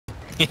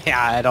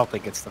Yeah, I don't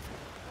think it's the.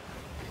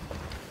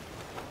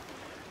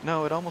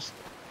 No, it almost.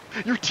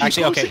 You're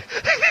T-posing. Actually, okay.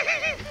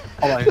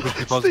 Hold on, he's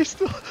T-posing.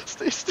 Stay still.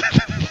 Stay still.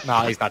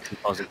 No, he's not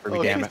T-posing for me,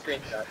 Okay. damn it.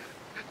 Screenshot.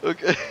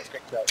 Okay.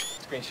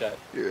 Screenshot.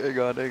 Here, hang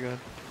on, hang on.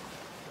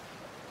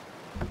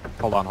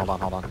 Hold on, hold on,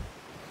 hold on.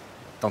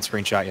 Don't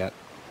screenshot yet.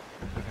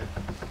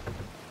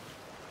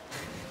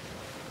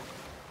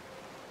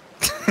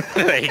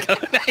 There you go.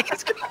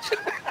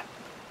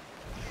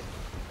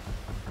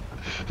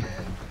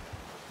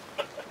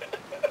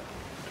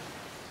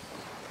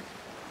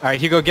 Alright,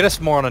 Hugo, get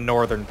us more on a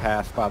northern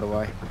path, by the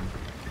way.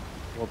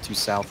 A little too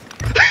south.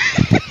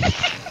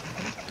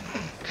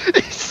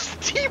 He's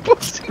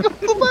T-posting on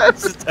the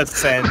left. Just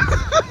ascend.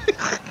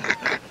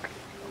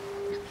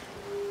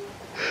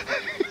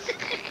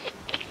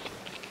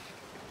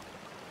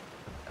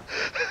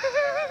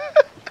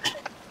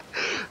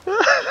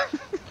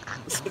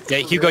 Yeah,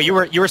 Hugo, you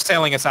were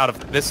sailing us out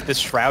of this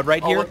shroud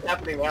right here. What's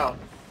happening now?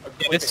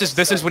 Yeah,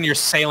 this is when you're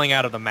sailing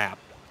out of the map.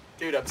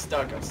 Dude, I'm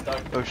stuck. I'm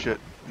stuck. Oh shit.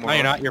 No,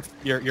 you're not.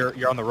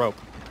 You're on the rope.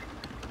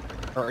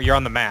 Or you're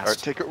on the mast. Alright,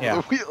 take it with Yeah.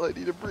 the wheel. I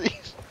need to breathe.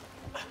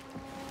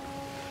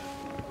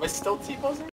 Am I still T-posing?